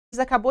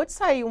Acabou de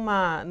sair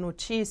uma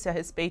notícia a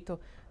respeito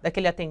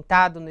daquele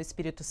atentado no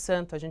Espírito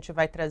Santo. A gente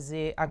vai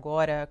trazer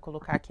agora,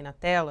 colocar aqui na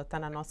tela, está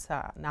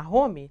na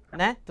home,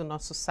 né, do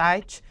nosso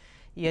site,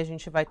 e a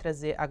gente vai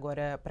trazer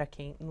agora para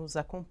quem nos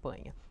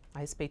acompanha, a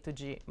respeito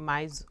de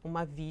mais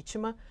uma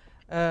vítima.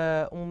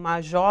 Uma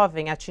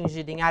jovem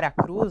atingida em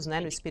Aracruz, né,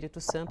 no Espírito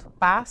Santo,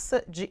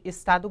 passa de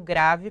estado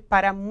grave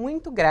para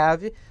muito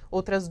grave.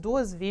 Outras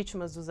duas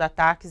vítimas dos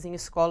ataques em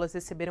escolas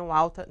receberam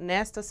alta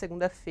nesta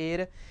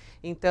segunda-feira.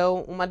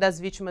 Então, uma das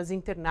vítimas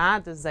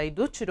internadas aí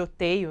do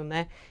tiroteio,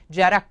 né,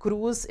 de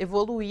Aracruz,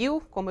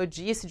 evoluiu, como eu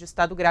disse, de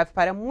estado grave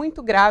para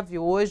muito grave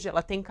hoje.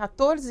 Ela tem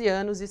 14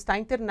 anos e está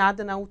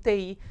internada na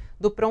UTI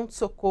do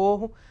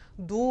pronto-socorro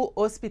do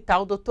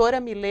Hospital Doutora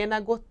Milena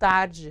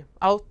Gotardi.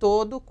 Ao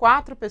todo,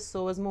 4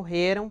 pessoas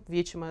morreram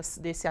vítimas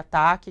desse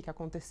ataque que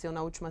aconteceu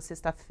na última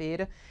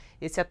sexta-feira.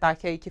 Esse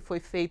ataque aí que foi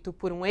feito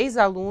por um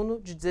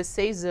ex-aluno de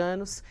 16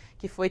 anos,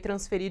 que foi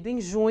transferido em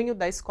junho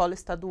da escola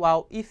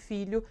estadual e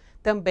filho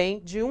também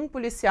de um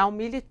policial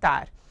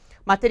militar.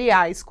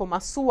 Materiais como a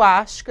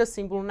suástica,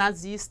 símbolo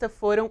nazista,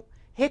 foram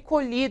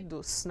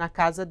recolhidos na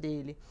casa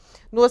dele.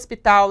 No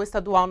Hospital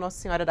Estadual Nossa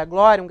Senhora da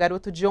Glória, um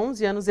garoto de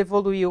 11 anos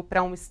evoluiu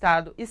para um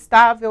estado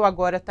estável,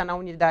 agora está na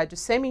unidade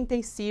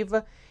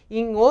semi-intensiva, e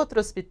em outro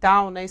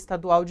hospital, né,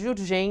 estadual de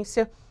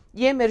urgência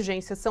e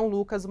emergência São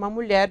Lucas, uma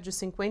mulher de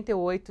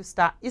 58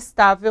 está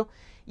estável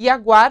e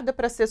aguarda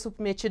para ser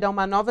submetida a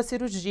uma nova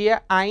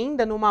cirurgia.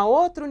 Ainda numa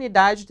outra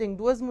unidade tem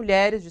 2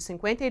 mulheres de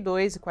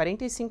 52 e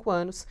 45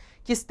 anos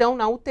que estão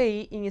na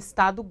UTI em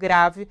estado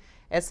grave.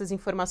 Essas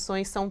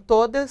informações são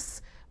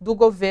todas do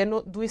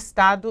governo do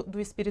estado do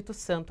Espírito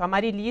Santo. A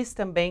Marilis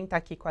também está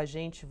aqui com a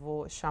gente,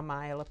 vou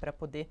chamar ela para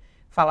poder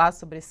falar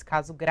sobre esse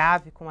caso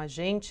grave com a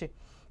gente.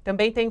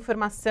 Também tem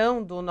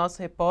informação do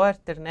nosso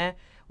repórter, né,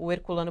 o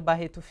Herculano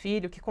Barreto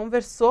Filho, que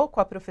conversou com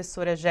a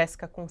professora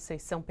Jéssica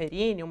Conceição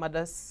Perini, uma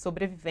das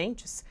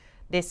sobreviventes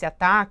desse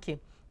ataque,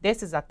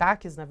 desses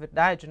ataques, na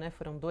verdade, né,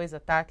 foram 2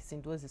 ataques em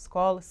 2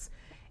 escolas.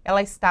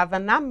 Ela estava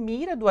na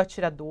mira do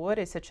atirador,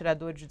 esse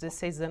atirador de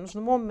 16 anos,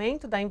 no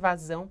momento da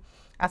invasão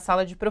à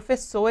sala de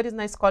professores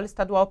na Escola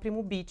Estadual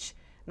Primo Beach,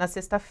 na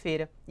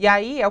sexta-feira. E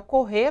aí, ao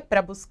correr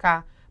para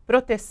buscar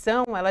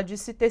proteção, ela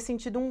disse ter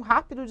sentido um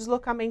rápido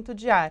deslocamento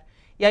de ar.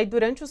 E aí,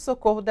 durante o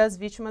socorro das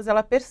vítimas,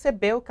 ela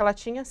percebeu que ela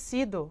tinha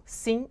sido,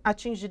 sim,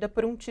 atingida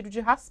por um tiro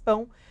de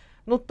raspão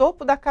no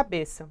topo da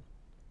cabeça.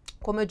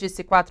 Como eu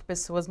disse, 4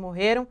 pessoas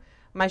morreram,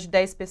 mais de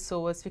 10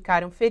 pessoas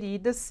ficaram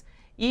feridas.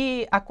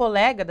 E a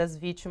colega das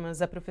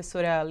vítimas, a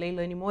professora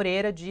Leilane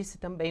Moreira, disse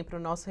também para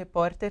o nosso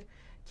repórter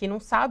que não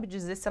sabe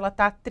dizer se ela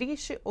está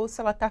triste ou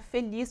se ela está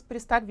feliz por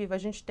estar viva. A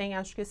gente tem,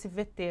 acho que, esse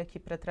VT aqui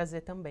para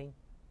trazer também.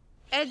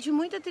 É de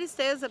muita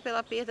tristeza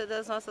pela perda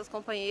das nossas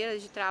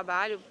companheiras de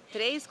trabalho,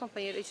 3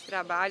 companheiras de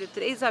trabalho,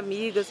 3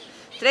 amigas,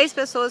 3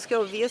 pessoas que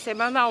eu via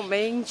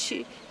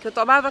semanalmente, que eu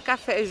tomava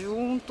café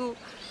junto,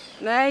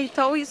 né?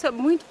 Então isso é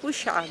muito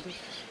puxado.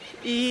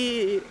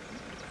 E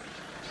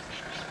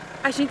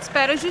a gente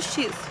espera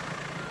justiça.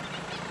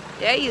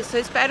 E é isso,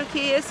 eu espero que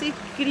esse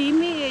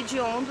crime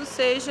hediondo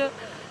seja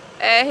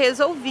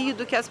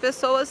resolvido, que as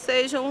pessoas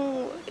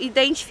sejam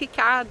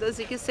identificadas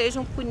e que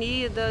sejam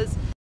punidas.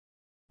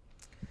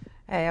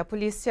 A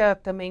polícia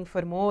também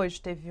informou,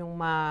 hoje teve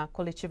uma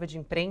coletiva de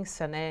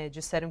imprensa, né,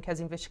 disseram que as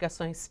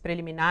investigações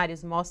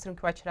preliminares mostram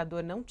que o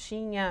atirador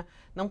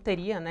não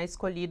teria, né,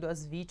 escolhido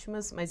as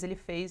vítimas, mas ele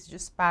fez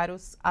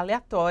disparos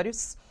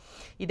aleatórios.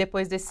 E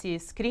depois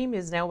desses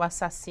crimes, né, o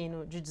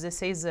assassino de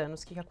 16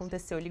 anos, o que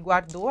aconteceu? Ele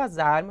guardou as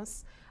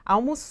armas,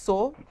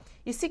 almoçou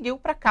e seguiu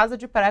para a casa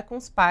de praia com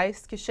os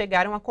pais, que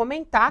chegaram a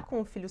comentar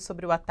com o filho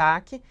sobre o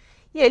ataque,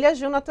 e ele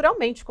agiu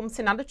naturalmente, como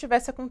se nada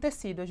tivesse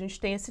acontecido. A gente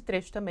tem esse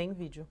trecho também em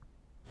vídeo.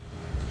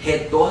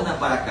 Retorna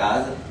para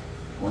casa,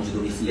 onde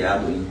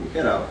domiciliado em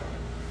Coqueiral,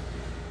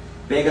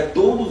 pega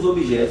todos os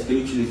objetos que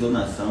ele utilizou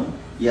na ação,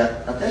 e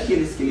até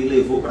aqueles que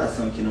ele levou para a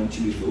ação e que não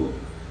utilizou,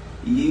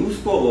 e os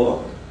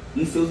coloca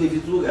em seus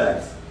devidos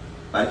lugares,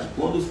 para que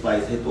quando os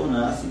pais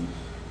retornassem,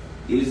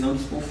 eles não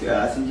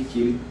desconfiassem de que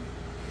ele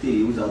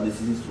teria usado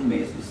esses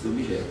instrumentos, esses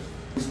objetos.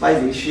 Os pais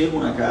dele chegam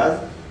na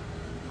casa,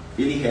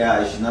 ele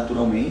reage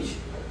naturalmente,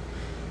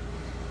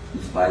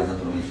 os pais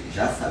naturalmente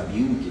já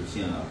sabiam o que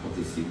tinha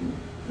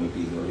acontecido no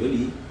episódio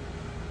ali,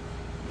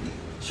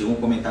 chegam a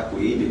comentar com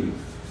ele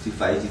se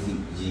faz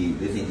de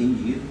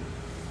desentendido,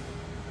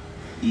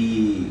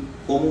 e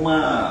como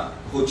uma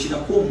rotina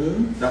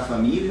comum da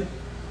família,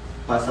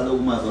 passado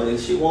algumas horas,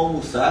 eles chegam a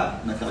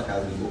almoçar naquela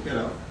casa de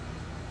Coqueiral,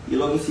 e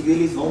logo em seguida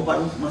eles vão para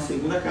uma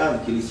segunda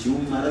casa, que eles tinham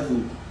em Mar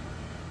Azul,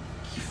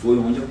 que foi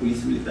onde a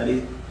polícia militar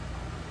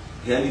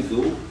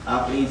realizou a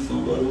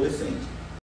apreensão do adolescente.